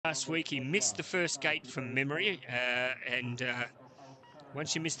Last week he missed the first gate from memory, and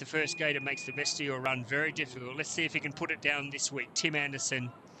once you miss the first gate, it makes the rest of your run very difficult. Let's see if he can put it down this week. Tim Anderson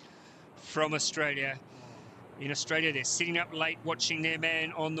from Australia. In Australia, they're sitting up late watching their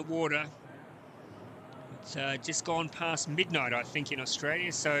man on the water. It's just gone past midnight, I think, in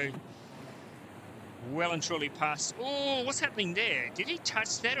Australia, so well and truly past. Oh, what's happening there? Did he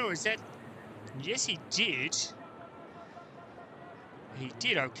touch that, or is that? Yes, he did. He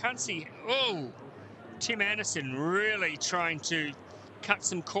did. I can't see. Oh, Tim Anderson really trying to cut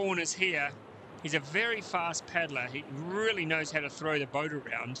some corners here. He's a very fast paddler. He really knows how to throw the boat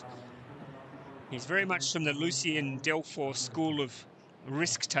around. He's very much from the Lucien Delfour school of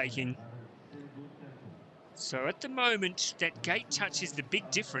risk-taking. So at the moment, that gate touch is the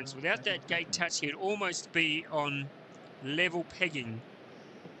big difference. Without that gate touch, he'd almost be on level pegging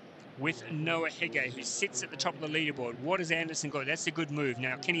with Noah Hege, who sits at the top of the leaderboard. What has Anderson got? That's a good move.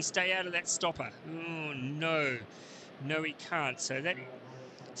 Now, can he stay out of that stopper? Oh, no. No, he can't. So that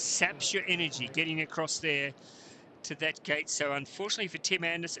saps your energy getting across there to that gate. So unfortunately for Tim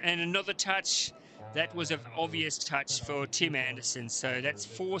Anderson, and another touch. That was an obvious touch for Tim Anderson. So that's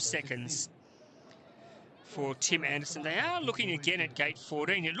 4 seconds for Tim Anderson. They are looking again at gate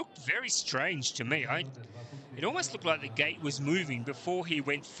 14. It looked very strange to me. It almost looked like the gate was moving before he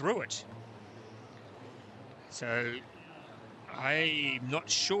went through it. So I'm not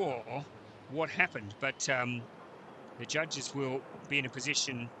sure what happened, but the judges will be in a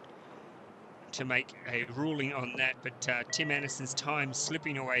position to make a ruling on that. But Tim Anderson's time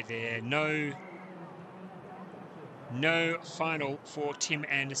slipping away there. No final for Tim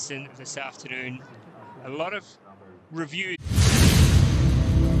Anderson this afternoon. A lot of reviews